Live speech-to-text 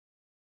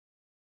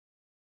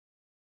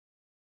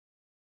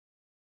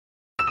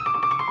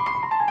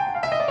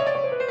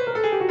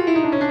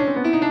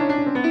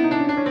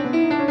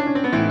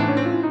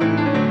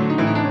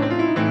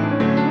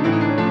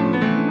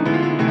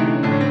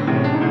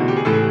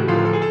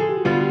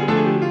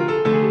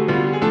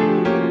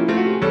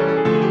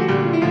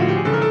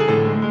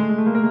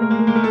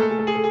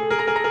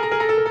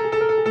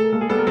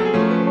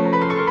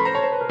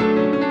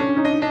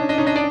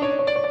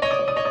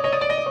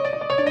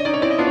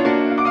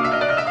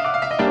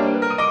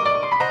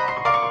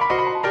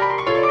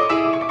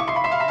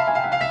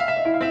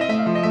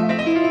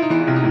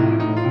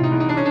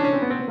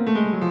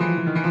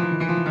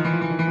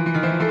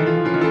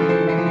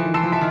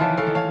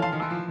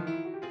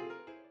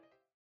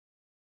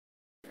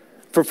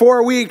For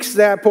 4 weeks,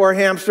 that poor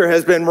hamster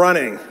has been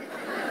running,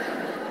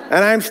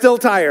 and I'm still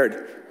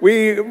tired.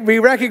 We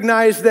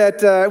recognize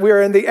that we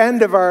are in the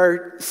end of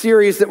our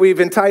series that we've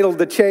entitled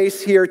The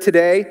Chase here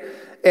today.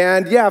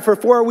 And yeah, for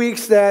 4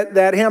 weeks,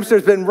 that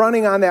hamster's been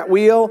running on that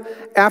wheel.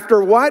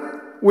 After what?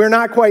 We're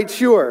not quite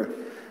sure.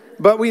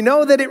 But we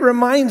know that it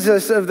reminds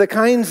us of the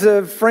kinds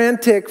of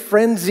frantic,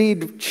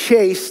 frenzied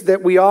chase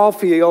that we all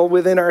feel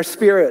within our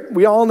spirit.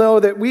 We all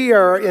know that we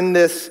are in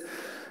this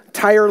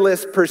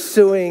tireless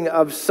pursuing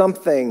of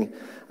something.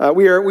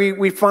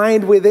 We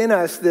find within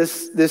us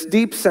this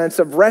deep sense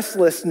of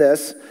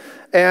restlessness,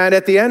 and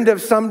at the end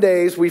of some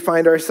days, we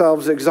find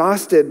ourselves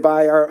exhausted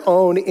by our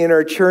own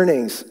inner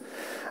churnings.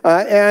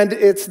 And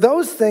it's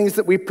those things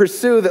that we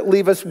pursue that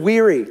leave us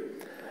weary,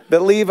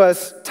 that leave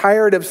us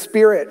tired of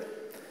spirit.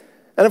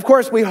 And of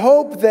course, we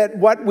hope that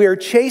what we're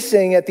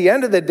chasing at the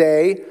end of the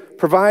day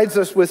provides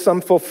us with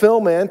some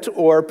fulfillment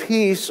or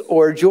peace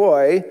or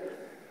joy.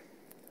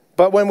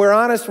 But when we're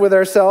honest with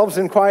ourselves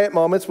in quiet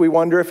moments, we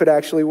wonder if it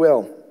actually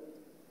will.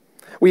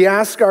 We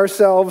ask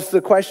ourselves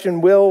the question,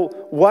 will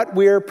what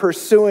we're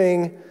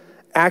pursuing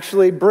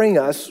actually bring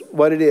us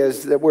what it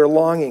is that we're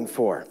longing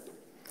for?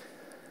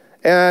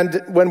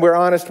 And when we're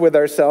honest with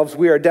ourselves,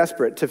 we are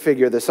desperate to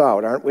figure this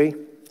out, aren't we?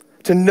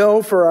 To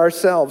know for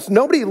ourselves.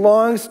 Nobody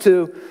longs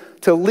to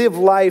live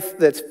life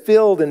that's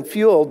filled and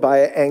fueled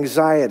by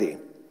anxiety.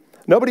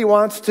 Nobody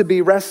wants to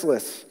be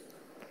restless.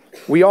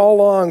 We all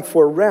long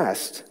for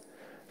rest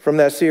from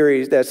that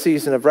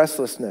season of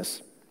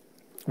restlessness.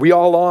 We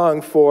all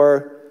long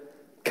for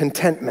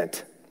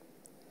contentment.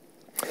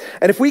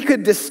 And if we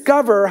could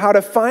discover how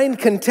to find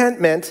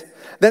contentment,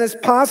 then it's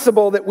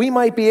possible that we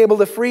might be able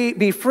to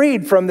be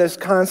freed from this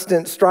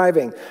constant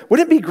striving.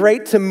 Wouldn't it be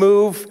great to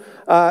move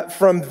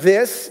from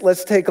this?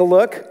 Let's take a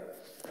look.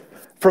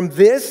 From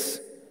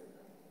this.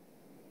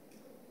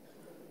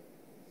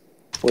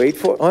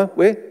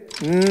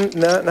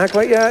 No, not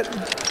quite yet.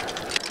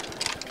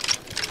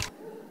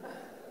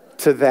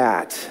 To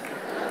that.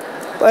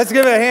 Let's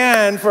give a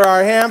hand for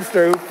our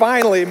hamster who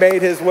finally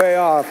made his way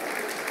off.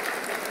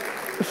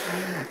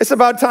 It's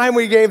about time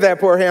we gave that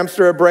poor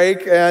hamster a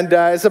break, and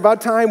it's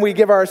about time we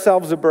give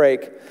ourselves a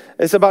break.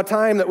 It's about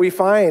time that we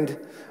find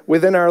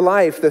within our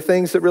life the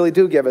things that really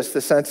do give us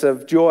the sense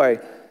of joy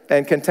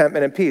and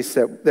contentment and peace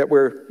that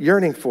we're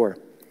yearning for.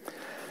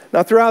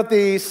 Now, throughout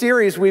the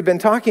series, we've been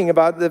talking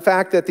about the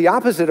fact that the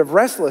opposite of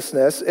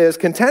restlessness is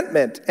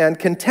contentment, and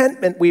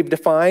contentment we've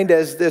defined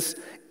as this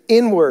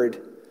inward,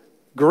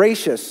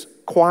 gracious,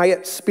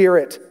 quiet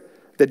spirit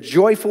that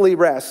joyfully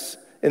rests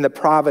in the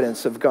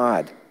providence of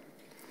God.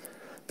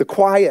 The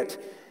quiet,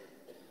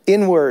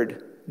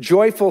 inward,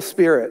 joyful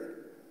spirit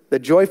that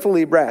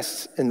joyfully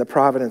rests in the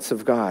providence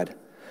of God.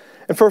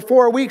 And for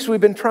 4 weeks, we've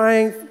been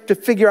trying to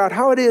figure out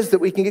how it is that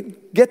we can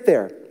get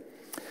there.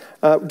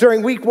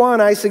 During week 1,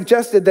 I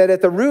suggested that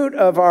at the root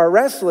of our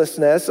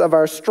restlessness, of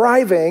our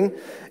striving,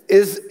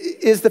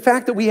 is the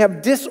fact that we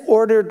have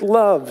disordered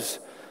loves.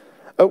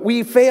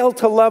 We fail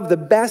to love the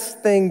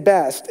best thing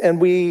best,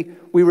 and we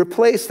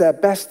replace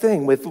that best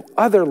thing with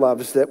other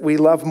loves that we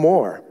love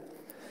more.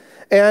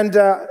 And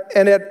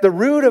at the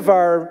root of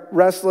our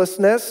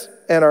restlessness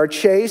and our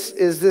chase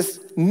is this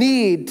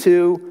need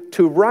to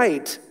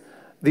right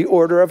the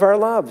order of our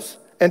loves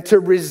and to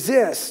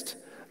resist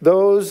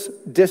those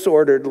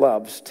disordered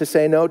loves, to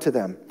say no to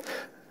them.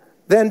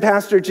 Then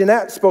Pastor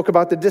Jeanette spoke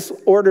about the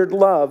disordered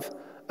love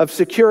of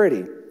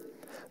security,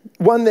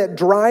 one that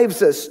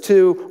drives us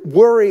to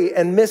worry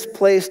and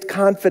misplaced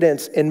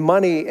confidence in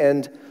money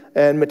and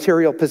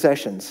material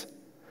possessions.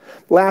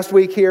 Last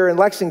week here in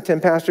Lexington,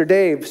 Pastor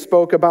Dave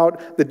spoke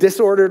about the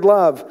disordered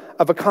love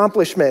of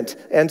accomplishment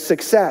and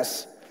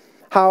success.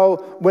 How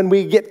when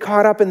we get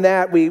caught up in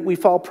that, we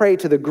fall prey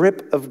to the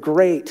grip of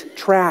great,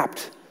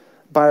 trapped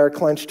by our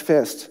clenched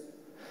fist.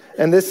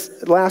 And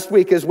this last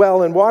week as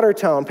well in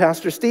Watertown,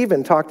 Pastor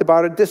Stephen talked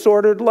about a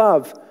disordered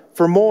love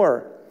for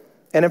more.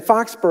 And in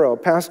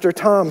Foxborough, Pastor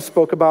Tom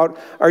spoke about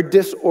our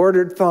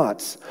disordered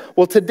thoughts.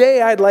 Well,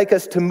 today I'd like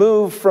us to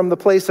move from the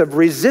place of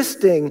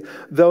resisting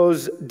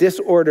those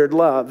disordered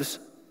loves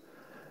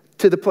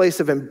to the place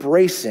of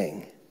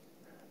embracing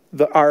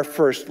our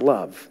first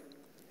love,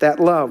 that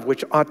love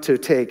which ought to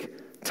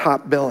take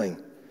top billing.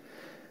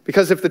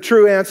 Because if the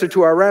true answer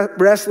to our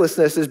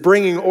restlessness is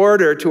bringing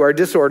order to our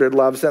disordered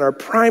loves, then our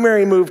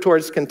primary move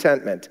towards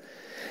contentment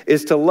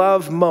is to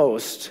love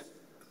most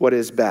what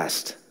is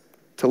best.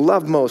 To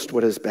love most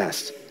what is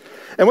best.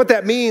 And what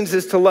that means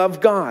is to love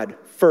God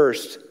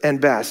first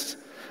and best.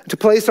 To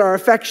place our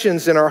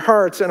affections and our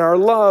hearts and our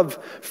love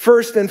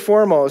first and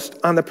foremost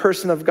on the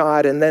person of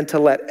God, and then to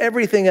let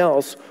everything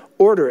else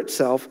order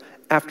itself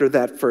after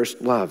that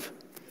first love.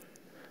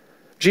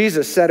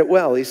 Jesus said it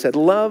well. He said,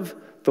 love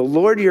the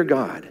Lord your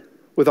God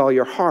with all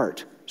your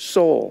heart,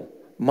 soul,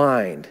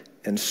 mind,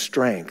 and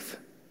strength.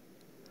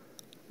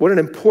 What an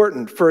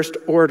important first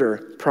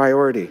order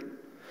priority.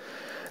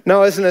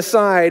 Now, as an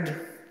aside,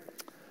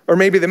 or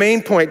maybe the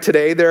main point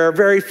today, there are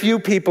very few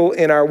people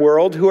in our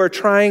world who are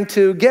trying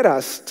to get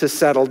us to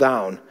settle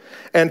down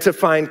and to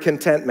find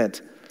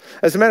contentment.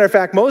 As a matter of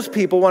fact, most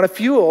people want to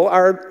fuel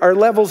our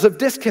levels of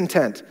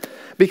discontent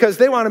because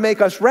they want to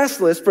make us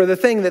restless for the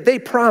thing that they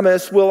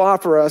promise will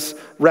offer us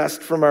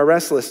rest from our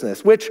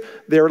restlessness, which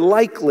they're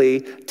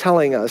likely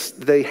telling us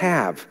they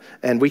have,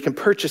 and we can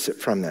purchase it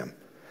from them.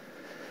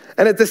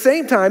 And at the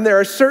same time, there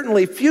are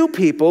certainly few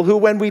people who,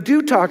 when we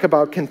do talk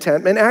about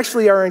contentment,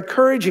 actually are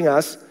encouraging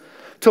us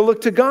to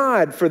look to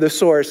God for the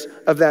source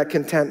of that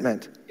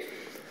contentment.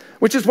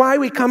 Which is why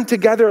we come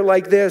together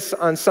like this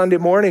on Sunday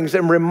mornings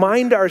and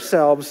remind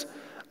ourselves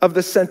of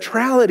the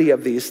centrality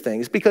of these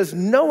things, because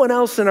no one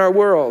else in our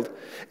world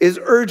is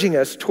urging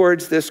us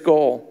towards this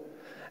goal.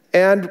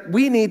 And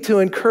we need to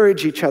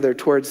encourage each other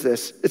towards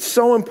this. It's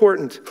so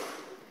important.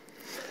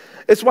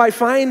 It's why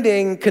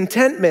finding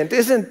contentment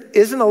isn't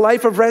a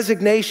life of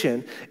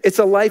resignation. It's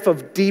a life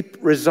of deep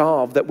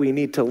resolve that we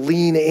need to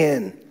lean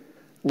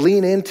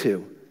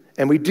into.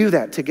 And we do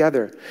that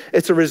together.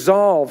 It's a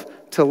resolve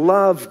to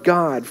love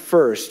God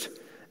first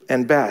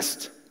and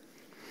best.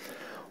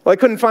 Well, I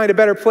couldn't find a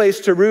better place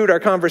to root our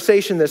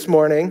conversation this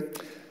morning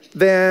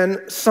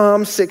than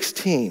Psalm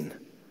 16.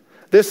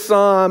 This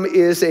psalm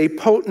is a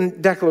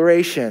potent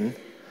declaration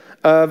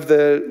of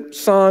the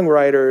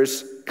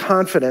songwriter's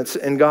confidence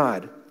in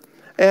God.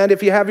 And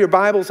if you have your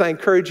Bibles, I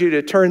encourage you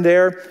to turn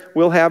there.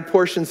 We'll have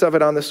portions of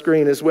it on the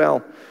screen as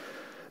well.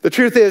 The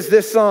truth is,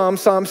 this psalm,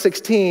 Psalm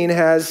 16,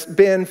 has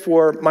been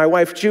for my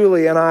wife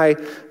Julie and I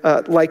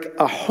like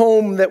a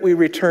home that we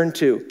return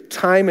to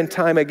time and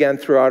time again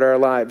throughout our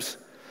lives.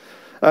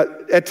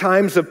 At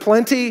times of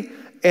plenty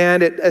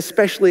and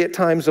especially at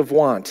times of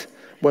want,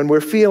 when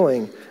we're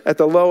feeling at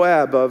the low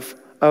ebb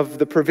of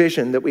the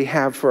provision that we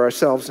have for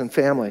ourselves and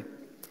family.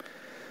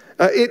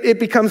 It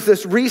becomes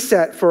this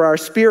reset for our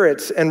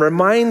spirits and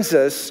reminds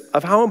us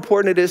of how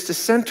important it is to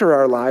center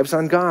our lives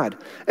on God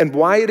and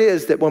why it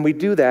is that when we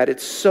do that,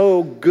 it's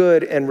so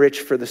good and rich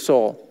for the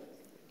soul.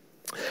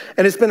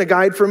 And it's been a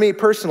guide for me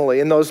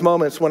personally in those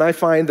moments when I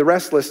find the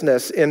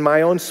restlessness in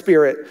my own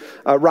spirit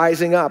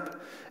rising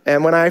up,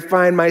 and when I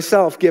find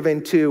myself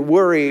given to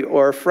worry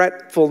or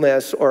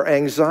fretfulness or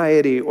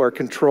anxiety or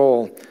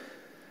control.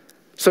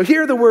 So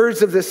hear the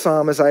words of this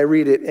psalm as I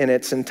read it in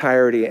its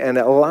entirety and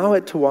allow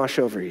it to wash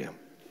over you.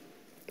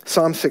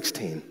 Psalm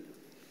 16.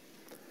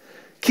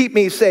 Keep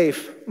me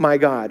safe, my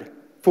God,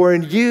 for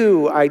in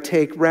you I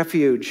take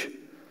refuge.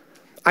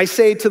 I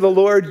say to the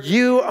Lord,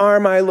 you are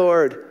my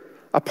Lord.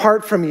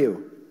 Apart from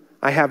you,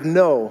 I have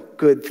no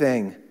good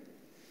thing.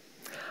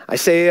 I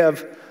say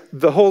of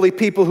the holy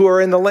people who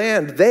are in the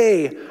land,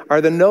 they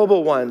are the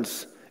noble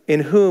ones in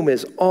whom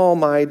is all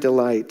my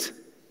delight.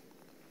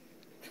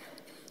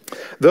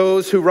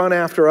 Those who run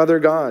after other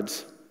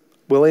gods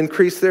will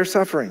increase their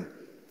suffering.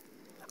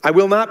 I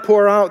will not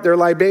pour out their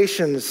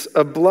libations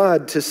of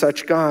blood to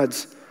such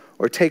gods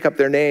or take up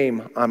their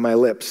name on my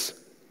lips.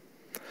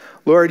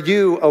 Lord,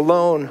 you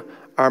alone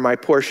are my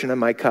portion and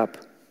my cup.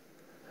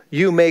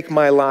 You make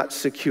my lot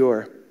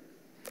secure.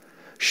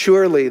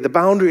 Surely the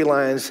boundary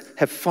lines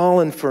have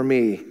fallen for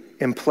me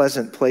in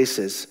pleasant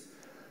places.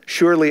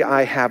 Surely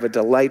I have a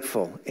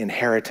delightful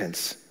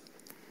inheritance.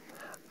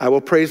 I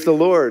will praise the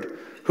Lord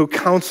who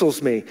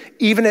counsels me.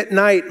 Even at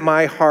night,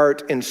 my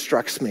heart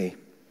instructs me.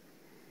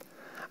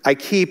 I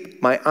keep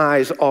my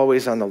eyes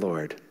always on the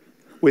Lord.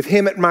 With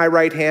him at my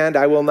right hand,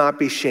 I will not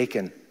be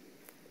shaken.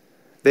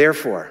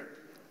 Therefore,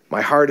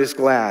 my heart is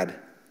glad.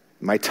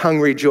 My tongue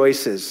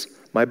rejoices.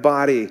 My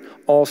body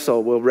also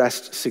will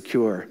rest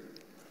secure.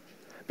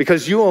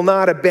 Because you will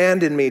not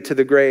abandon me to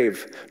the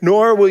grave,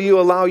 nor will you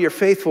allow your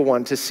faithful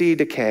one to see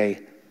decay.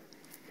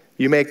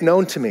 You make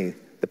known to me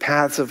the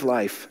paths of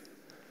life.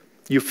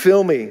 You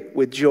fill me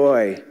with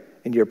joy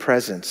in your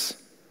presence,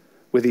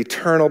 with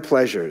eternal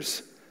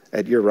pleasures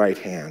at your right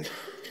hand.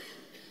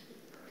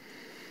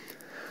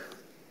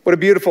 What a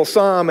beautiful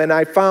psalm, and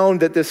I found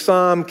that this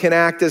psalm can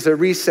act as a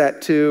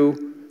reset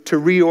to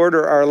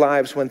reorder our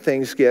lives when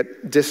things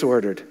get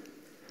disordered.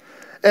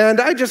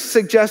 And I just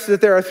suggest that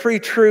there are 3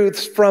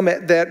 truths from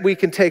it that we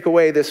can take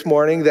away this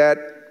morning that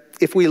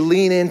if we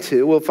lean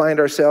into, we'll find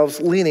ourselves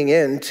leaning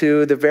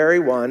into the very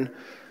one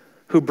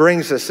who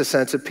brings us a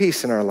sense of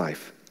peace in our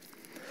life.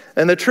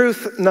 And the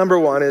truth, number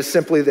 1, is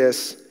simply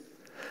this,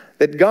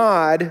 that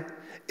God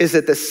is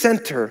at the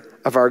center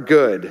of our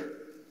good,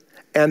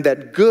 and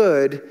that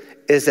good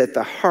is at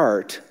the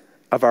heart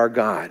of our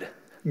God.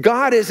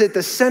 God is at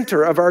the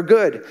center of our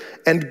good,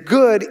 and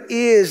good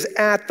is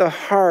at the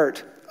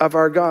heart of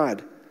our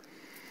God.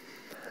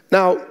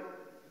 Now,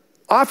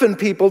 often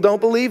people don't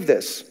believe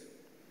this.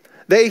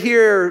 They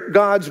hear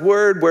God's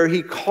word where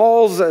he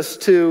calls us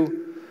to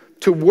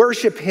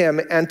worship him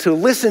and to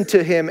listen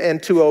to him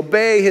and to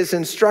obey his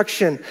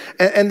instruction.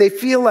 And they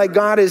feel like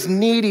God is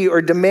needy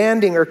or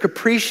demanding or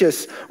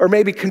capricious or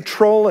maybe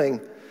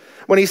controlling.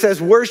 When he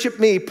says, worship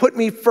me, put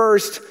me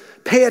first,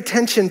 pay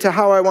attention to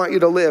how I want you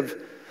to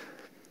live.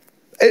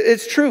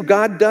 It's true,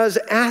 God does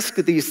ask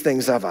these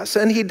things of us,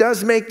 and he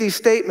does make these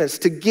statements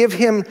to give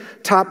him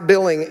top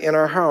billing in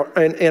our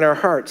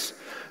hearts,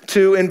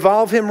 to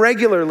involve him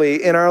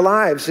regularly in our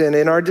lives and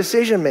in our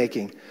decision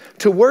making,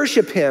 to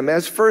worship him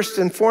as first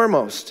and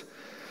foremost,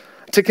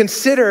 to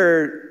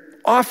consider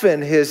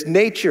often his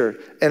nature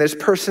and his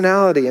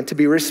personality, and to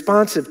be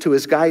responsive to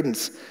his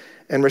guidance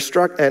and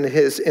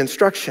his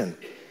instruction.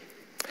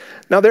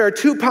 Now, there are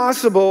two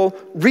possible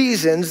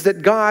reasons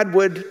that God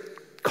would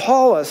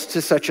call us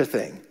to such a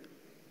thing.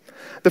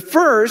 The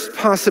first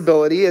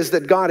possibility is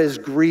that God is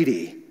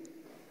greedy.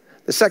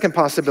 The second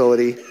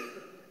possibility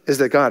is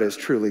that God is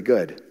truly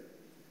good.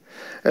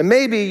 And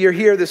maybe you're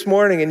here this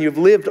morning and you've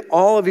lived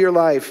all of your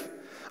life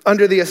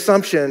under the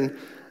assumption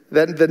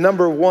that the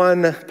number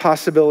one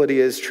possibility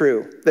is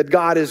true, that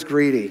God is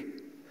greedy,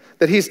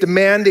 that he's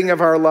demanding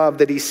of our love,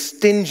 that he's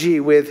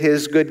stingy with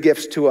his good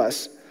gifts to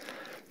us,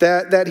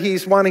 that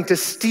he's wanting to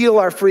steal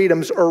our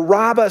freedoms or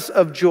rob us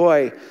of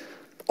joy,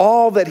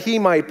 all that he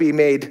might be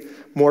made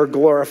more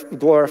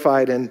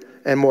glorified and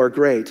more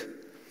great.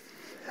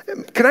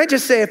 Can I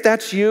just say, if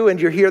that's you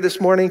and you're here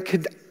this morning,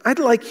 I'd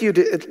like you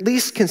to at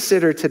least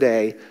consider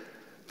today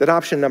that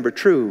option number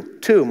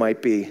two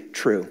might be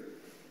true.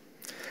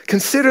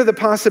 Consider the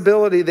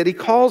possibility that he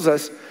calls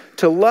us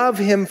to love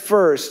him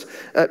first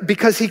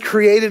because he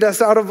created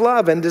us out of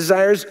love and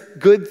desires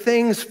good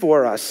things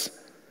for us.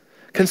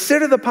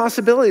 Consider the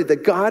possibility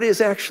that God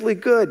is actually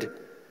good,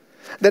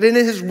 that in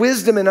his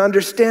wisdom and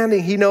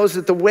understanding, he knows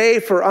that the way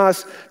for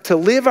us to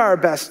live our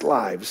best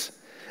lives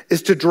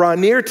is to draw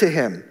near to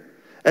him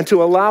and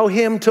to allow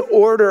him to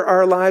order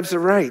our lives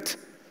aright,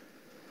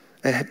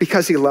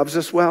 because he loves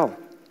us well,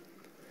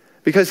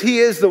 because he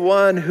is the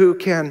one who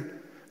can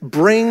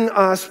bring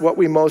us what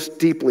we most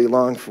deeply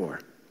long for.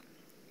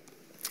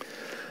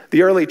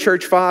 The early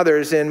church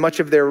fathers, in much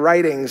of their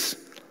writings,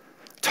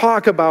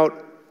 talk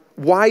about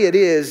why it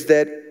is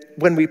that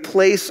when we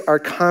place our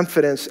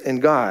confidence in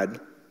God,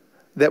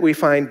 that we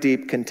find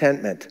deep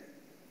contentment.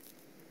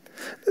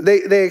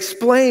 They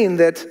explain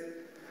that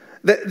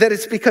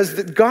it's because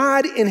that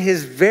God in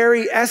his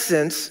very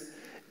essence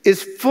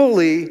is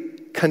fully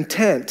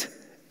content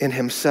in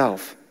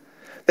himself,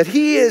 that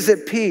he is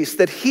at peace,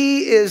 that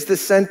he is the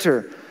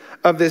center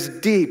of this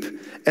deep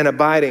and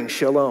abiding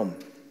shalom.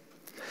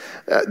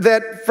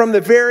 That from the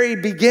very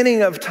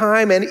beginning of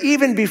time and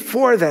even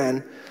before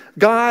then,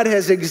 God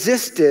has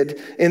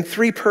existed in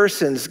three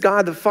persons,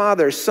 God the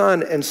Father,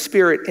 Son, and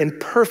Spirit, in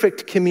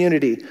perfect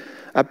community,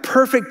 a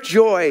perfect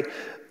joy,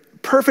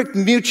 perfect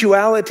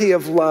mutuality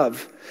of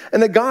love.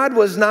 And that God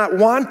was not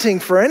wanting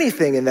for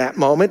anything in that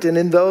moment and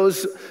in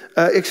those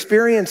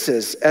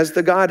experiences as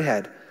the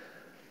Godhead.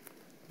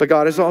 But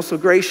God is also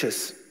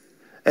gracious.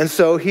 And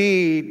so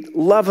he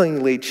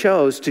lovingly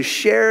chose to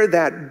share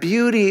that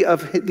beauty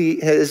of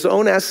his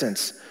own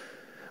essence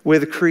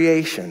with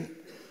creation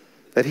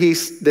that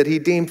he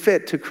deemed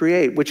fit to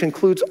create, which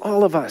includes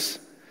all of us.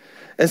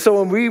 And so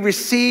when we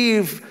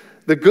receive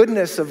the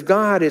goodness of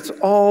God, it's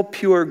all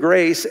pure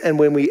grace. And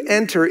when we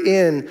enter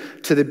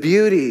into the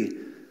beauty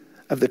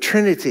of the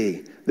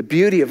Trinity, the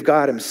beauty of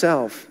God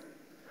himself,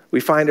 we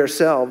find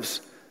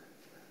ourselves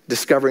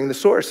discovering the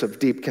source of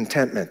deep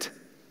contentment.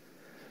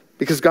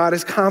 Because God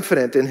is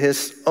confident in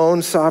his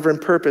own sovereign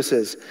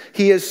purposes.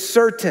 He is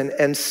certain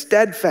and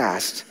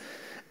steadfast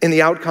in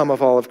the outcome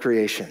of all of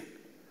creation.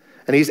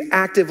 And he's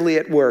actively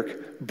at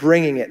work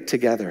bringing it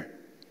together.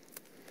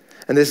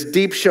 And this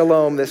deep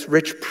shalom, this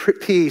rich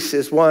peace,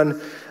 is one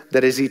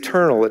that is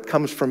eternal. It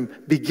comes from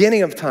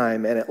beginning of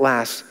time and it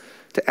lasts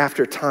to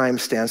after time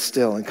stands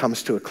still and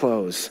comes to a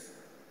close.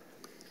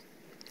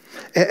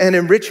 And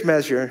in rich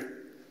measure,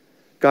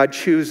 God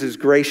chooses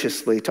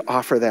graciously to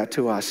offer that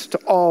to us, to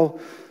all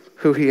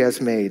who he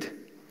has made.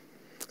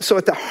 So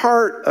at the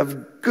heart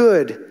of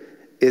good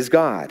is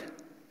God.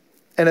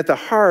 And at the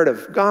heart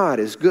of God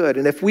is good.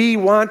 And if we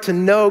want to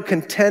know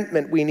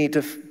contentment, we need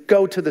to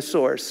go to the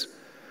source,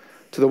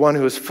 to the one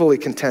who is fully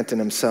content in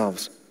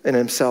himself.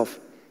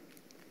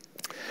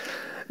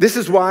 This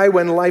is why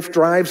when life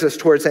drives us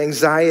towards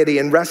anxiety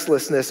and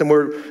restlessness, and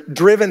we're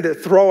driven to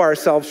throw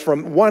ourselves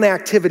from one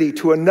activity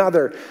to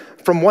another,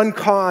 from one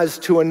cause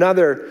to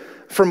another,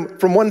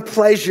 from one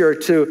pleasure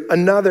to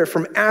another,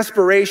 from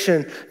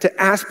aspiration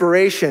to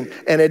aspiration,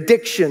 and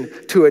addiction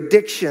to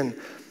addiction,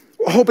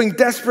 hoping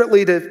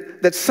desperately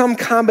that some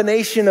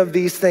combination of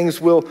these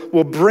things will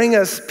bring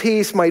us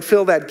peace, might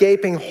fill that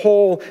gaping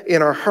hole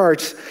in our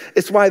hearts.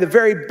 It's why the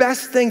very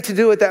best thing to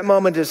do at that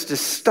moment is to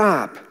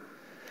stop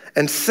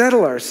and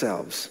settle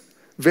ourselves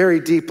very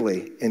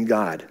deeply in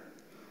God.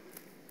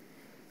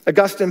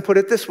 Augustine put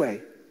it this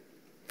way.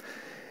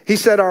 He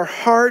said, our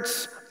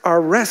hearts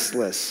are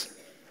restless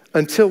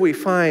until we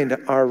find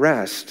our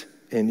rest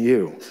in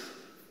you.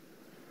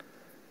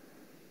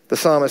 The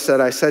psalmist said,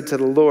 I said to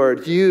the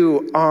Lord,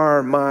 you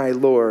are my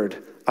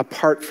Lord.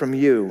 Apart from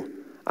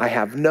you, I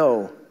have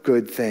no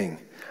good thing.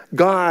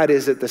 God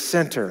is at the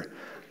center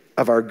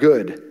of our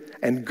good,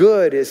 and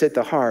good is at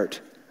the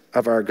heart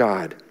of our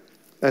God.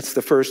 That's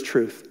the first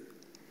truth.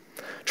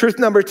 Truth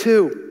number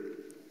two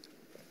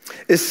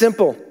is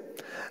simple,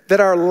 that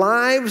our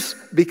lives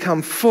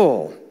become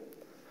full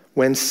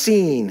when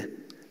seen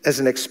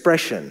as an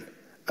expression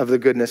of the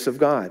goodness of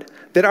God.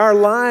 That our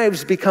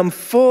lives become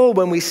full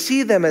when we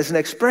see them as an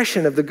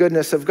expression of the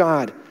goodness of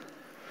God.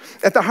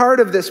 At the heart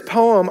of this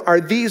poem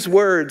are these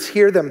words.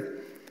 Hear them.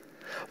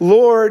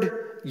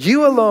 Lord,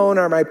 you alone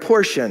are my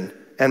portion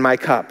and my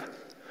cup.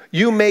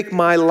 You make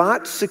my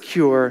lot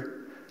secure.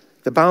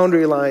 The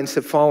boundary lines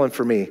have fallen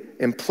for me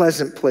in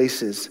pleasant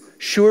places.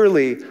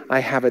 Surely I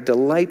have a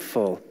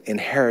delightful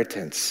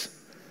inheritance.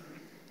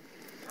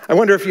 I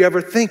wonder if you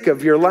ever think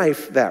of your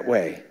life that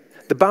way.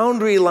 The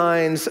boundary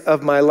lines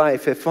of my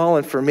life have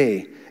fallen for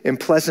me in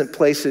pleasant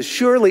places.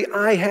 Surely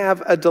I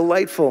have a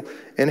delightful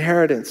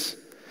inheritance.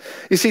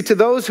 You see, to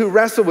those who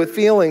wrestle with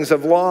feelings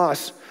of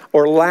loss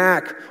or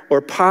lack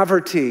or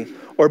poverty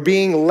or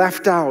being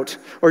left out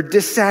or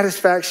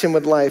dissatisfaction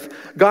with life,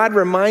 God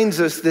reminds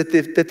us that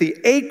the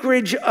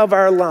acreage of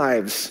our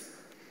lives,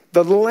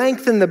 the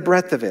length and the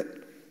breadth of it,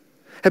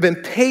 have been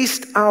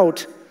paced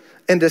out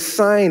and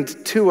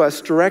assigned to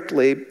us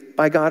directly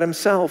by God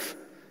himself.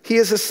 He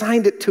has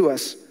assigned it to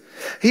us.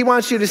 He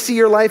wants you to see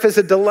your life as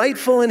a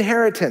delightful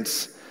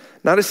inheritance,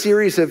 not a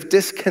series of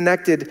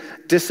disconnected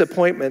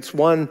disappointments,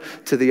 one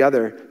to the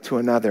other to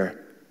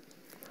another.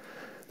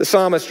 The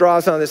psalmist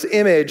draws on this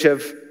image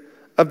of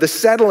the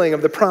settling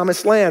of the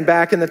promised land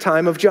back in the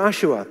time of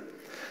Joshua.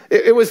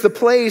 It was the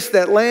place,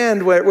 that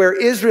land where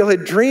Israel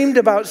had dreamed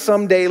about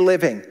someday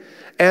living.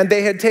 And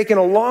they had taken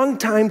a long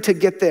time to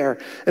get there.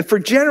 And for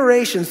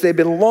generations, they've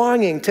been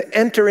longing to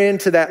enter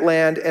into that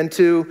land and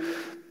to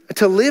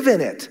live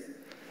in it.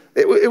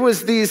 It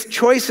was these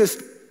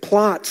choicest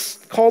plots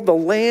called the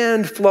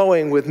land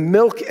flowing with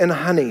milk and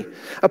honey,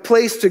 a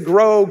place to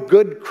grow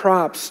good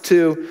crops,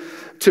 to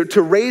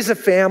raise a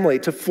family,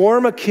 to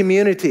form a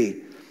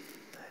community.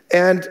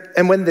 And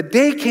when the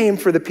day came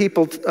for the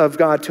people of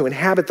God to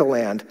inhabit the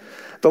land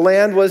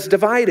was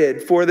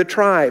divided for the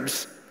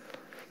tribes.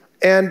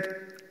 And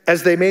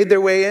as they made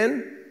their way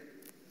in,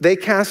 they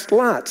cast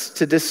lots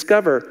to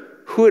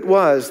discover who it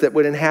was that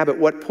would inhabit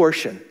what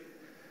portion.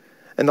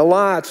 And the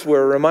lots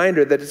were a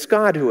reminder that it's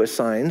God who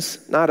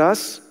assigns, not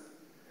us.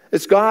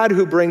 It's God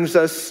who brings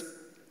us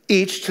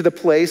each to the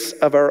place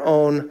of our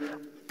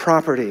own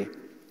property.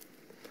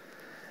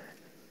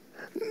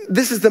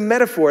 This is the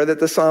metaphor that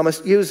the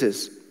psalmist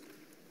uses.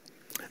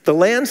 The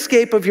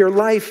landscape of your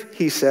life,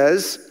 he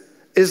says,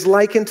 is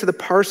likened to the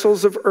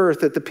parcels of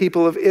earth that the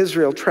people of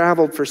Israel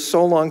traveled for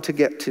so long to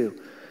get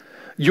to.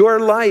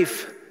 Your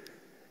life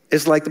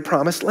is like the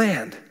promised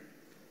land.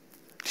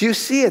 Do you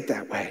see it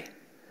that way?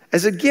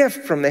 As a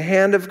gift from the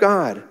hand of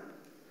God.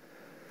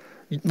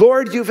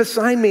 Lord, you've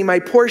assigned me my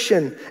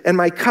portion and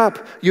my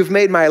cup. You've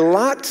made my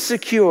lot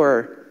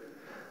secure.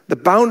 The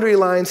boundary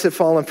lines have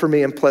fallen for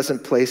me in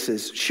pleasant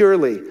places.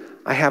 Surely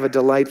I have a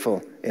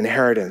delightful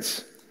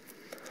inheritance.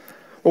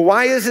 Well,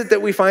 why is it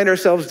that we find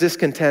ourselves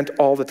discontent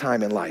all the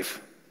time in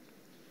life?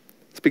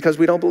 It's because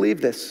we don't believe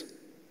this.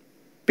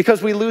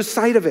 Because we lose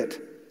sight of it.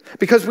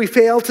 Because we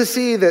fail to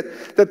see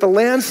that the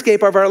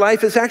landscape of our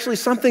life is actually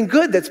something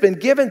good that's been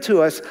given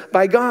to us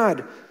by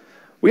God.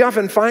 We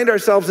often find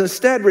ourselves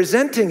instead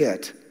resenting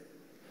it,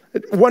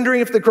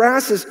 wondering if the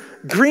grass is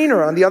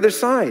greener on the other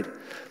side.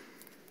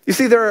 You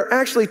see, there are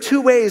actually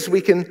two ways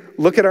we can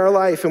look at our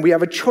life, and we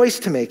have a choice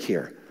to make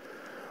here.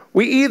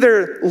 We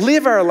either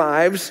live our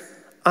lives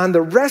on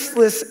the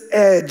restless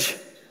edge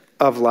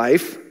of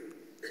life,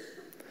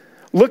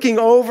 looking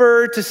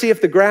over to see if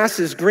the grass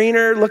is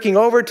greener, looking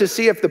over to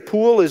see if the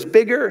pool is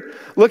bigger,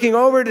 looking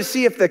over to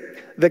see if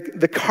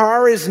the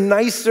car is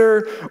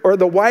nicer, or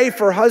the wife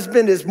or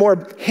husband is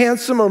more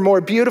handsome or more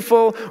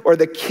beautiful, or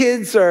the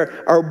kids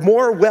are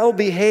more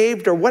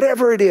well-behaved, or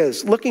whatever it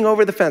is, looking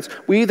over the fence.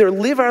 We either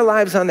live our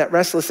lives on that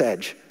restless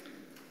edge,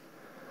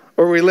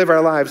 or we live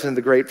our lives in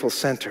the grateful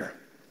center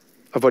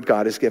of what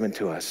God has given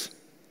to us.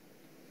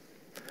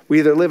 We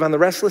either live on the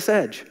restless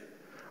edge,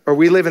 or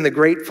we live in the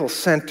grateful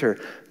center,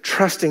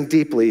 trusting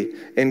deeply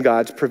in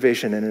God's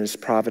provision and in his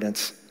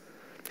providence,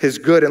 his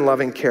good and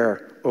loving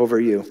care over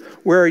you.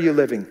 Where are you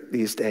living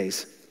these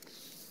days?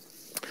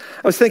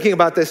 I was thinking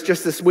about this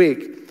just this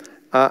week,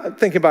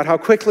 thinking about how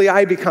quickly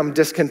I become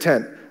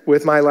discontent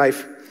with my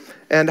life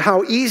and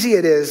how easy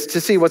it is to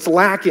see what's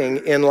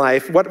lacking in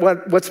life,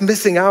 what's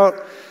missing out,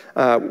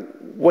 and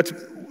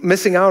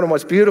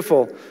what's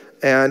beautiful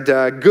and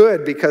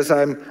good, because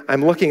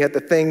I'm looking at the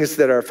things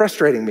that are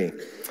frustrating me.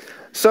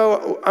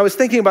 So I was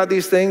thinking about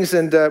these things,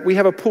 and we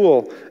have a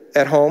pool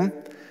at home,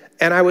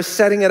 and I was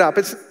setting it up.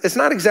 It's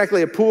not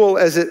exactly a pool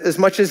as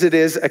much as it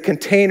is a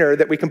container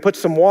that we can put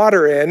some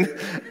water in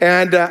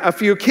and a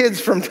few kids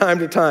from time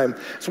to time.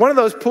 It's one of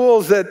those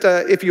pools that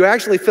if you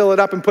actually fill it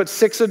up and put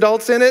 6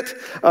 adults in it,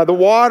 the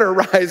water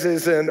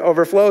rises and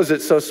overflows.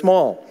 It's so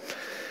small.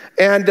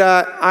 And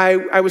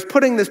I was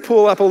putting this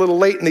pool up a little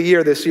late in the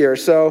year this year,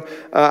 so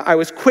I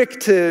was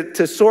quick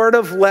to sort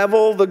of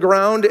level the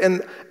ground.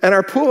 And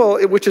our pool,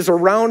 which is a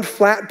round,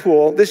 flat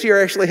pool, this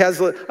year actually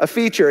has a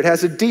feature. It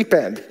has a deep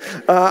end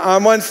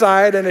on one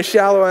side and a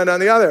shallow end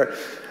on the other.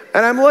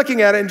 And I'm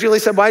looking at it, and Julie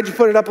said, "Why'd you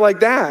put it up like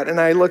that?" And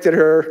I looked at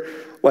her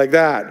like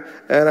that.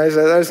 And I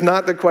said, "That's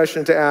not the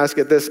question to ask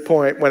at this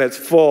point when it's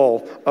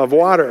full of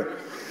water."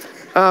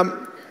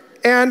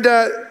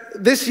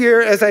 this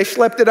year, as I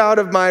schlepped it out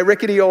of my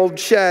rickety old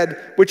shed,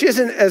 which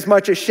isn't as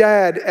much a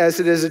shed as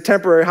it is a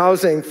temporary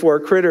housing for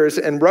critters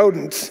and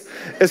rodents,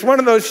 it's one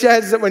of those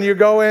sheds that when you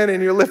go in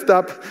and you lift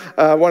up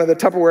one of the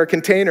Tupperware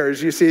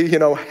containers, you see,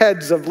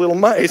 heads of little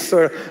mice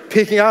sort of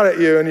peeking out at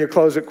you, and you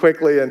close it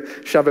quickly and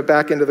shove it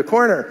back into the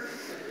corner.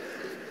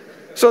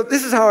 So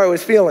this is how I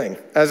was feeling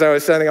as I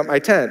was setting up my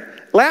tent.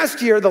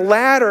 Last year, the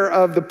ladder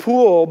of the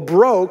pool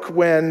broke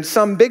when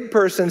some big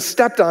person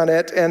stepped on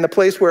it and the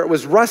place where it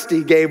was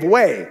rusty gave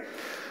way.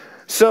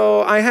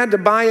 So I had to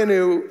buy a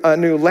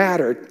new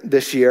ladder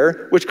this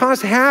year, which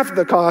cost half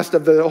the cost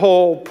of the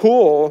whole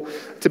pool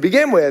to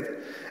begin with.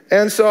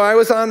 And so I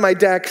was on my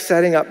deck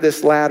setting up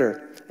this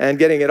ladder and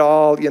getting it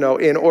all,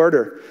 in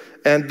order.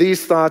 And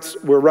these thoughts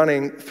were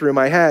running through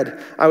my head.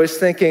 I was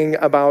thinking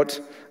about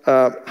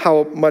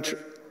how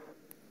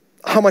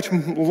much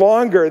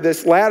longer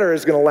this ladder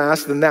is going to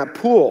last than that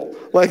pool.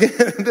 Like,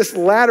 this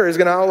ladder is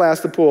going to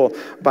outlast the pool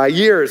by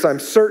years, I'm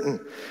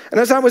certain. And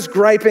as I was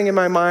griping in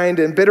my mind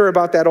and bitter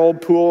about that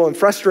old pool and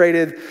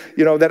frustrated,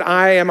 that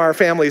I am our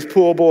family's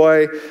pool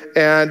boy,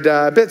 and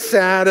a bit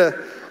sad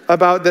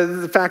about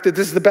the fact that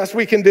this is the best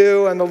we can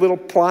do and the little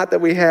plot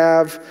that we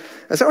have.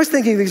 As I was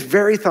thinking these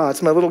very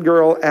thoughts, my little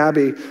girl,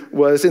 Abby,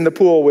 was in the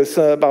pool with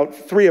about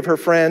 4 of her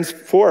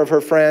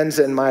friends,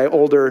 and my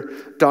older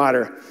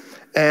daughter.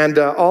 And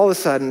all of a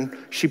sudden,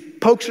 she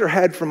pokes her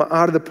head from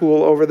out of the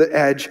pool over the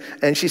edge,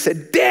 and she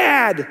said,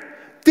 "Dad,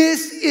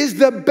 this is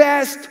the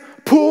best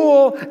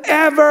pool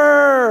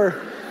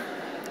ever."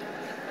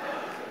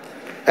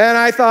 And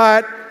I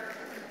thought,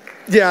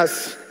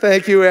 yes,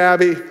 thank you,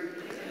 Abby.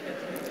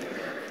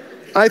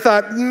 I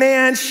thought,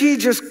 man, she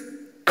just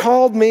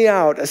called me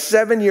out, a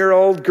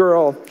 7-year-old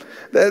girl,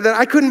 that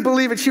I couldn't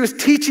believe it. She was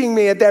teaching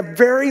me at that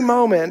very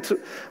moment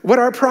what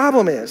our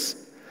problem is.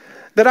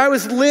 That I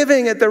was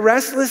living at the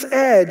restless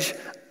edge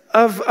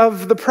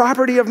of the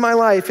property of my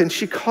life, and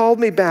she called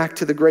me back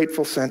to the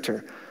grateful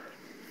center.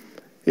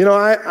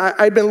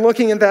 I'd been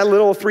looking at that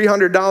little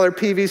 $300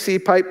 PVC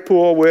pipe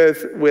pool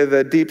with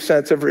a deep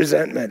sense of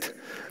resentment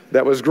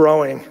that was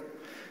growing.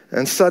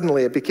 And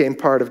suddenly it became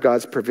part of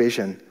God's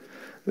provision.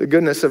 The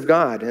goodness of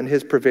God and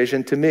his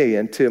provision to me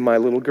and to my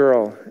little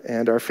girl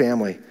and our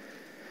family.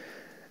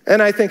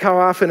 And I think how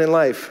often in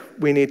life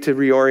we need to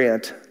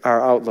reorient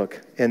our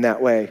outlook in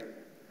that way.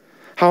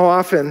 How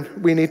often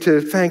we need to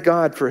thank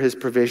God for his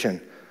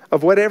provision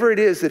of whatever it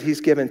is that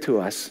he's given to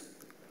us.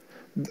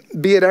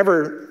 Be it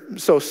ever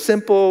so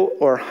simple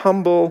or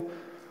humble,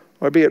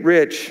 or be it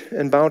rich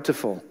and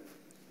bountiful.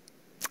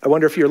 I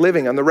wonder if you're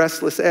living on the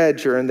restless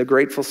edge or in the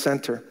grateful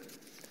center.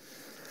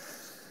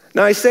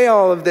 Now, I say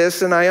all of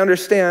this, and I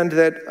understand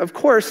that, of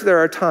course, there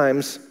are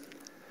times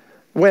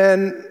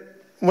when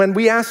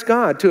we ask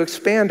God to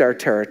expand our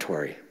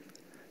territory,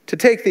 to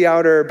take the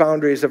outer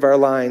boundaries of our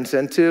lines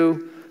and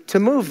to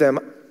move them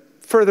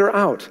further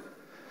out.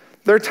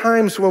 There are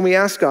times when we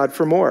ask God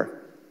for more,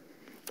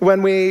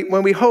 when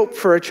we hope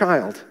for a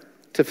child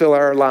to fill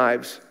our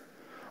lives,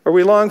 or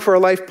we long for a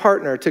life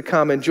partner to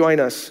come and join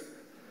us,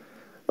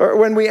 or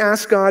when we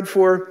ask God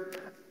for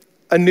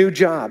a new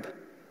job,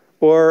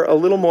 or a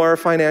little more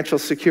financial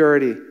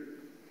security,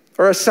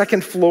 or a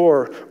second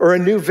floor, or a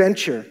new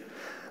venture.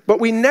 But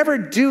we never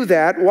do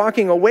that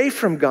walking away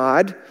from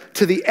God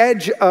to the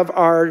edge of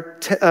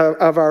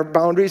our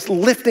boundaries,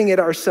 lifting it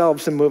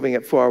ourselves and moving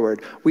it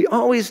forward. We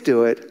always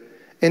do it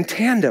in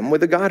tandem with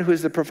the God who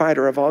is the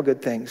provider of all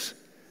good things,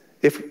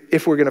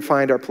 if we're going to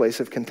find our place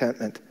of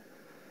contentment.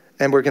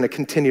 And we're going to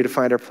continue to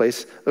find our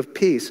place of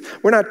peace.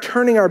 We're not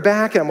turning our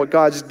back on what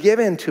God's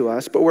given to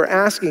us, but we're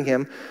asking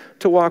him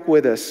to walk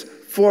with us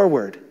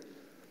forward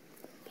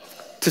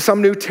to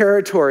some new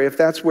territory if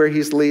that's where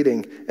he's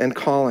leading and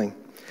calling.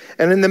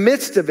 And in the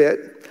midst of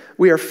it,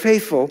 we are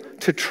faithful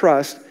to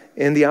trust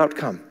in the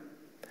outcome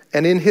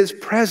and in his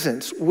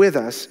presence with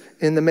us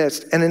in the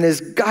midst and in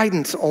his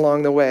guidance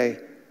along the way.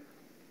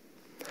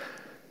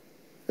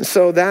 And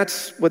so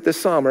that's what this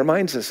psalm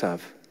reminds us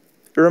of.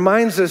 It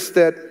reminds us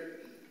that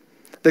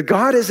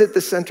God is at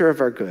the center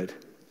of our good,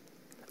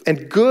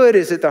 and good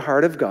is at the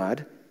heart of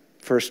God,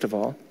 first of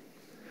all.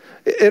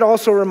 It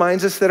also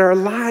reminds us that our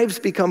lives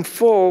become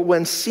full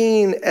when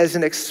seen as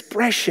an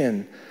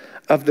expression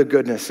of the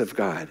goodness of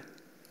God.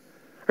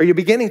 Are you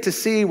beginning to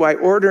see why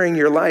ordering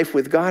your life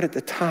with God at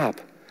the top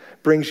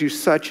brings you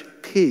such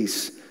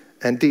peace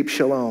and deep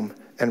shalom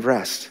and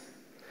rest?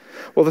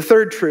 Well, the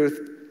third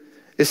truth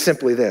is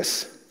simply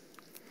this.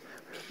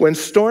 When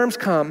storms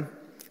come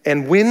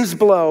and winds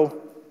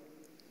blow,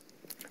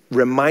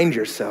 remind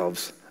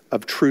yourselves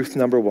of truth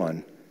number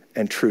 1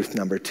 and truth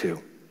number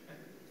 2.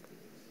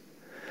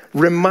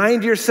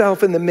 Remind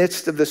yourself in the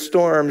midst of the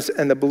storms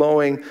and the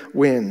blowing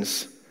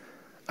winds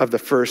of the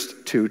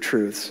first 2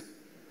 truths.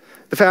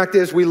 The fact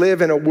is, we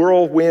live in a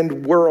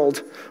whirlwind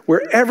world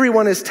where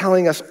everyone is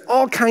telling us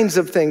all kinds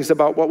of things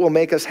about what will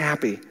make us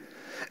happy.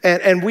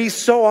 And we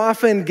so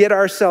often get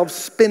ourselves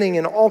spinning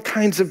in all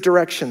kinds of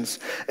directions.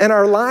 And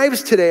our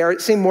lives today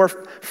seem more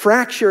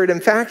fractured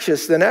and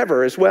factious than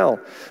ever as well.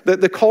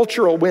 The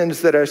cultural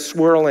winds that are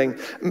swirling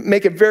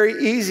make it very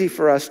easy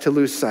for us to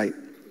lose sight.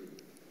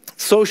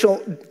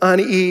 social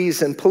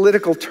unease and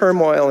political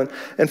turmoil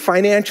and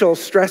financial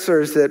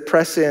stressors that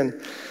press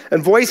in,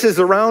 and voices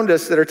around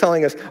us that are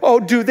telling us, oh,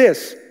 do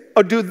this,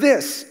 oh, do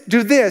this,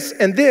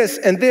 and this,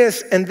 and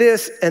this, and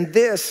this, and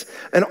this.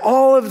 And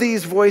all of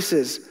these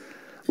voices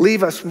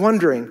leave us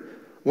wondering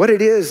what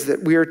it is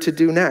that we are to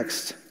do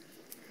next.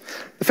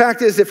 The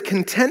fact is, if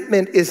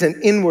contentment is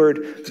an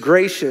inward,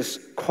 gracious,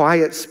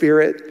 quiet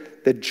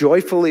spirit that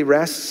joyfully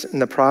rests in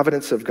the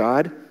providence of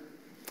God,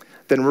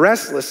 then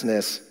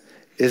restlessness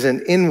is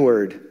an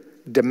inward,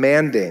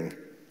 demanding,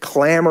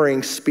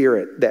 clamoring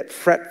spirit that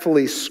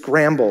fretfully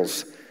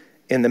scrambles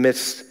in the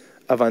midst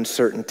of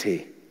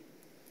uncertainty.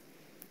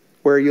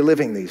 Where are you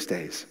living these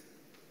days?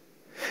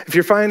 If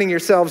you're finding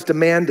yourselves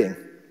demanding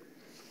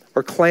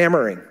or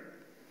clamoring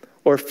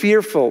or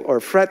fearful or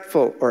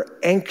fretful or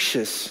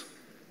anxious,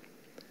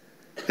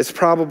 it's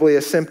probably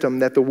a symptom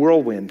that the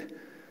whirlwind,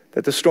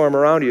 that the storm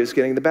around you is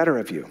getting the better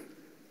of you.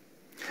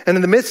 And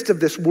in the midst of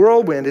this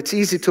whirlwind, it's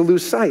easy to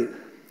lose sight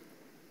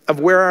of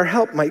where our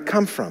help might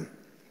come from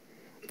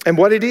and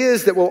what it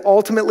is that will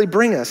ultimately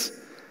bring us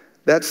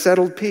that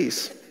settled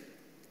peace.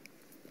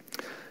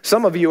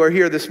 Some of you are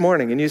here this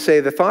morning and you say,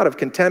 the thought of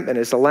contentment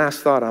is the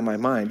last thought on my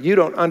mind. You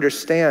don't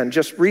understand.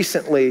 Just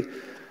recently,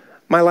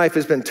 my life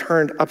has been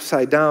turned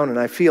upside down and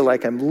I feel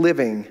like I'm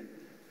living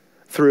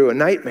through a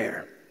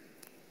nightmare.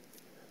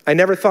 I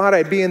never thought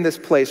I'd be in this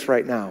place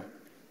right now.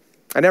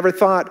 I never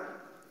thought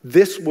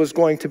this was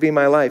going to be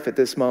my life at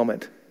this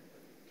moment.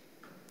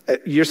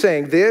 You're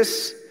saying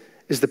this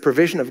is the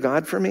provision of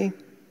God for me?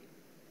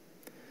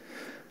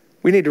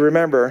 We need to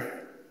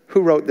remember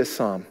who wrote this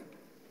psalm.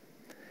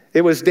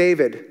 It was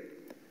David,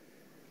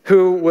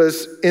 who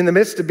was in the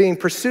midst of being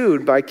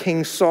pursued by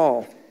King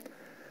Saul,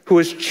 who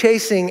was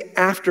chasing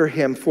after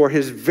him for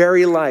his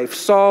very life.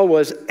 Saul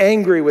was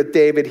angry with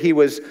David. He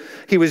was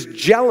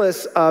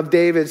jealous of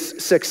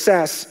David's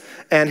success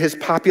and his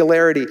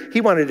popularity. He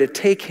wanted to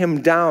take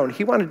him down.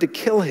 He wanted to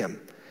kill him.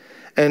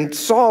 And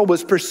Saul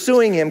was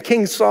pursuing him,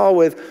 King Saul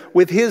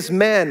with his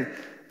men,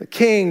 the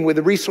king with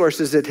the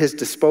resources at his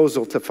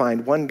disposal to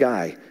find one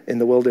guy in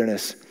the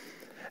wilderness.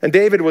 And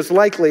David was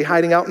likely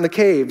hiding out in the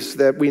caves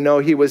that we know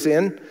he was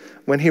in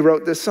when he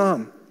wrote this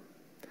psalm.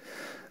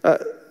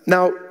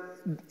 Now,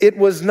 it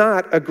was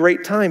not a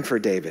great time for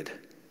David.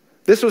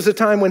 This was a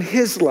time when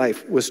his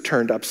life was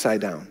turned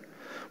upside down,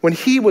 when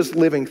he was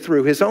living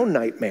through his own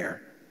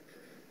nightmare.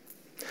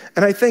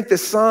 And I think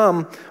this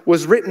psalm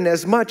was written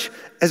as much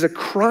as a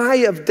cry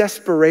of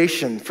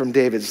desperation from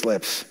David's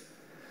lips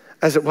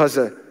as it was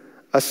a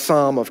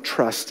psalm of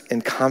trust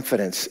and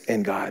confidence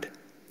in God.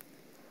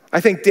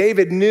 I think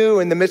David knew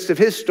in the midst of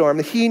his storm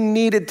that he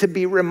needed to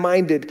be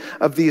reminded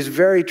of these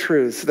very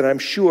truths that I'm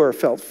sure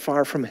felt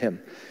far from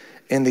him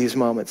in these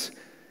moments.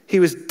 He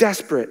was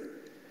desperate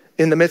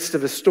in the midst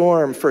of a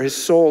storm for his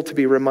soul to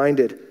be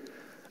reminded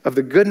of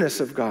the goodness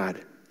of God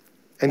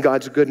and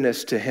God's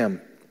goodness to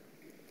him.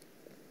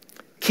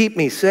 Keep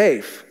me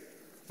safe,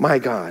 my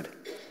God,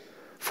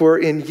 for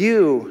in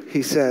you,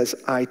 he says,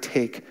 I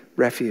take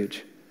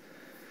refuge.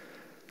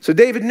 So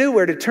David knew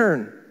where to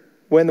turn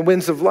when the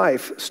winds of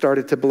life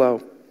started to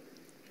blow.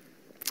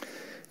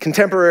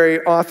 Contemporary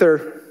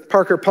author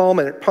Parker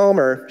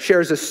Palmer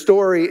shares a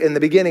story in the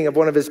beginning of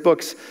one of his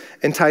books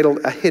entitled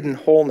A Hidden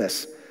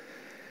Wholeness.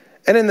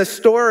 And in the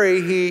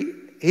story,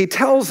 he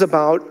tells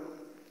about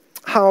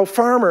how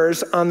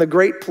farmers on the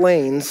Great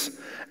Plains,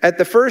 at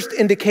the first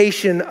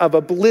indication of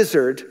a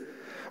blizzard,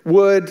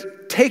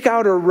 would take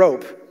out a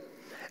rope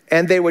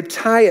and they would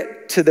tie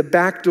it to the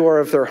back door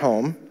of their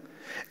home,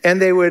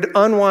 and they would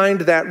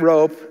unwind that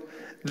rope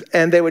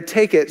and they would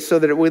take it so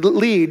that it would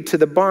lead to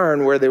the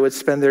barn where they would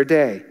spend their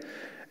day.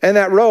 And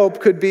that rope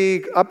could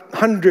be up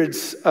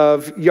hundreds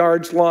of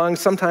yards long,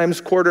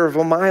 sometimes quarter of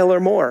a mile or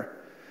more.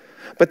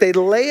 But they'd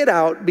lay it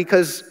out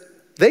because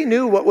they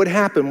knew what would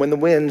happen when the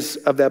winds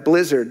of that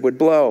blizzard would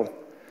blow.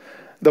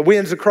 The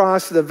winds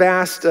across the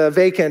vast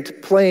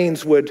vacant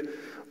plains would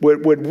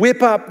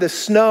whip up the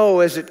snow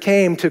as it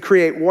came to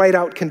create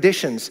whiteout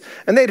conditions.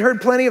 And they'd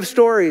heard plenty of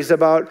stories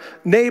about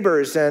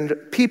neighbors and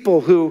people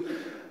who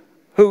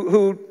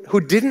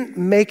didn't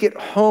make it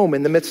home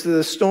in the midst of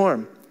the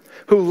storm,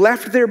 who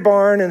left their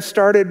barn and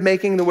started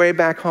making the way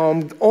back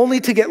home only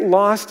to get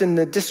lost in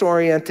the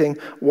disorienting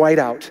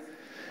whiteout.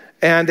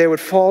 And they would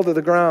fall to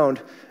the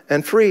ground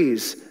and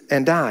freeze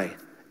and die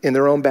in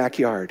their own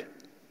backyard.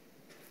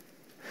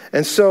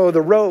 And so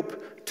the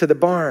rope to the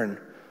barn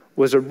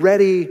was a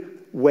ready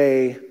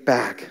way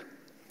back.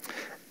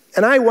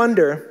 And I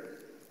wonder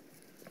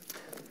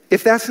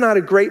if that's not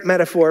a great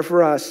metaphor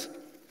for us.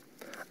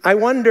 I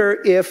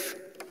wonder if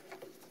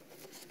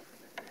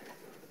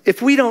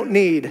we don't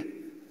need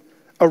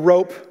a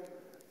rope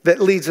that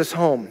leads us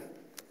home,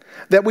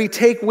 that we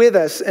take with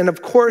us. And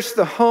of course,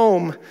 the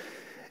home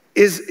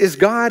is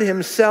God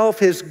himself,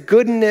 his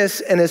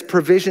goodness and his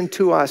provision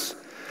to us,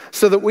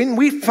 so that when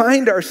we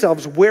find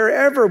ourselves,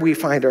 wherever we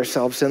find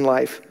ourselves in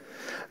life,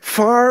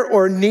 far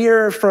or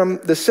near from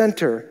the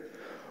center,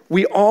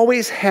 we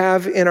always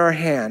have in our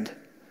hand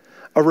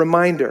a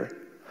reminder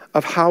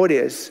of how it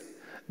is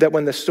that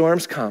when the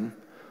storms come,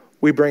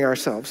 we bring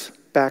ourselves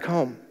back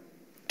home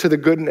to the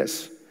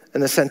goodness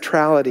and the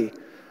centrality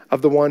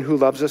of the one who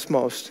loves us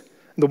most,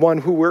 the one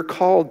who we're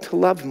called to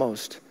love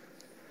most.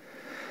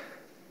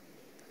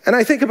 And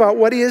I think about,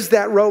 what is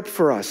that rope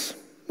for us?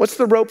 What's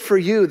the rope for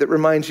you that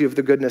reminds you of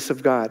the goodness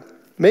of God?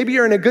 Maybe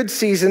you're in a good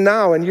season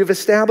now and you've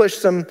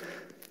established some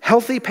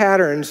healthy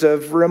patterns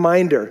of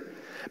reminder.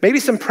 Maybe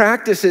some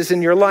practices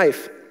in your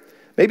life.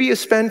 Maybe you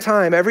spend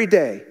time every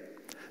day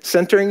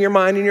centering your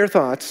mind and your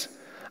thoughts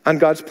on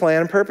God's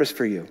plan and purpose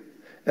for you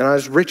and on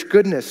his rich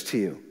goodness to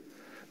you.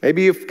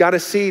 Maybe you've got a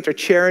seat or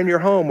chair in your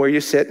home where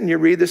you sit and you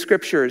read the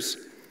scriptures,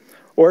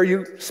 or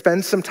you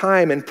spend some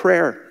time in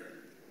prayer.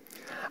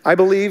 I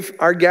believe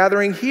our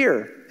gathering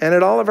here and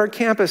at all of our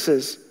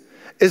campuses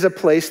is a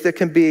place that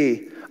can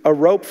be a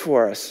rope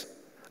for us,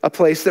 a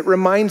place that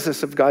reminds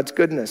us of God's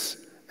goodness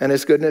and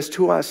his goodness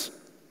to us.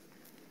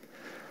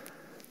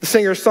 The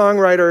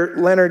singer-songwriter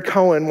Leonard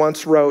Cohen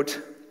once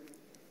wrote,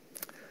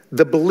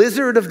 "The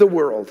blizzard of the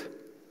world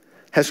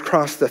has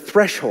crossed the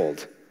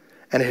threshold,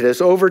 and it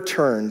has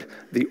overturned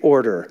the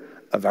order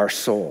of our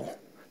soul."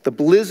 The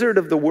blizzard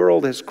of the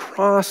world has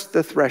crossed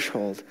the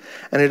threshold,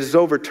 and it has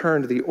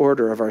overturned the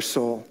order of our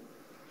soul.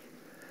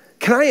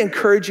 Can I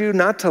encourage you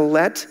not to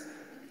let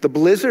the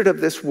blizzard of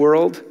this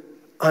world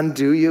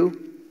undo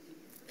you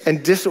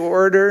and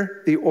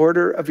disorder the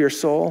order of your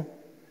soul?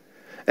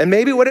 And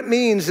maybe what it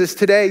means is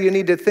today you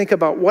need to think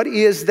about, what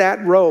is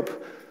that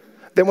rope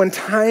that when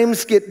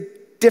times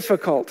get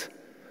difficult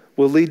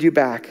will lead you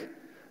back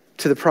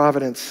to the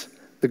providence,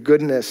 the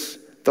goodness,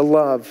 the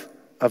love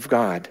of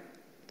God?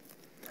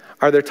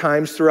 Are there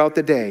times throughout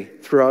the day,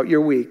 throughout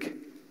your week,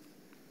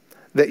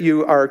 that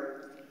you are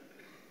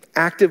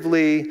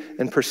actively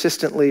and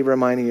persistently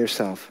reminding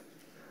yourself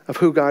of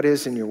who God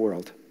is in your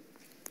world?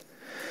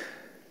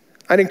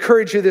 I'd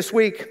encourage you this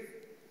week,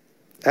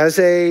 as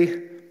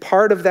a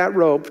part of that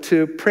rope,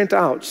 to print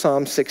out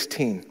Psalm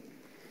 16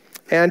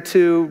 and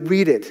to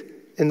read it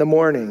in the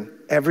morning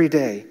every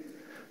day,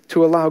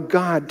 to allow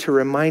God to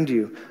remind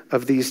you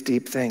of these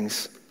deep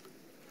things.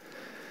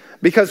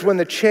 Because when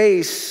the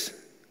chase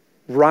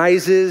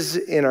rises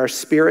in our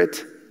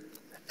spirit,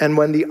 and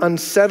when the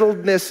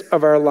unsettledness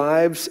of our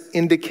lives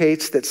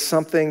indicates that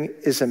something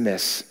is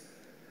amiss,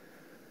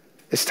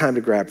 it's time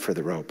to grab for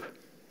the rope.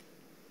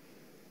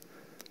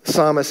 The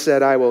psalmist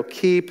said, "I will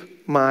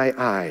keep my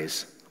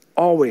eyes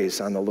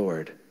always on the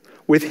Lord.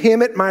 With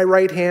him at my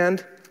right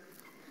hand,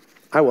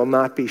 I will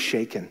not be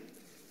shaken."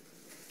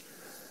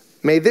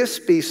 May this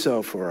be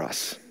so for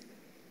us.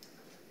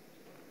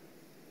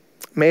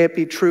 May it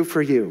be true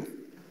for you.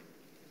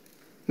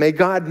 May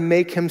God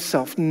make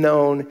himself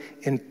known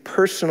in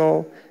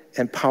personal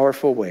and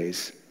powerful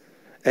ways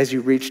as you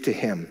reach to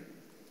him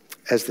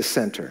as the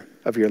center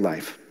of your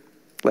life.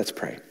 Let's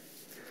pray.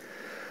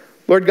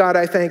 Lord God,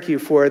 I thank you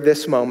for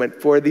this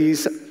moment, for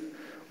these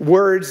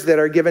words that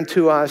are given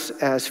to us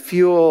as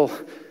fuel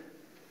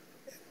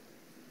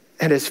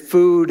and as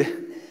food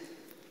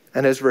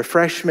and as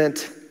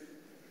refreshment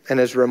and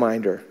as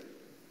reminder.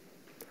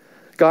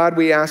 God,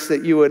 we ask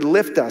that you would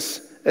lift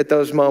us at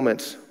those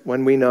moments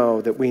when we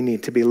know that we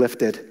need to be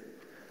lifted,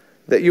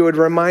 that you would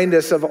remind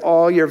us of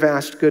all your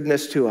vast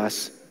goodness to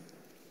us,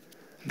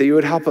 that you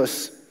would help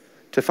us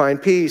to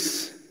find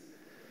peace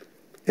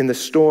in the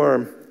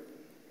storm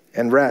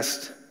and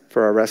rest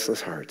for our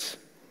restless hearts.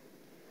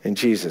 In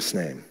Jesus'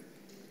 name,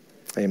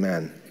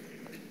 amen.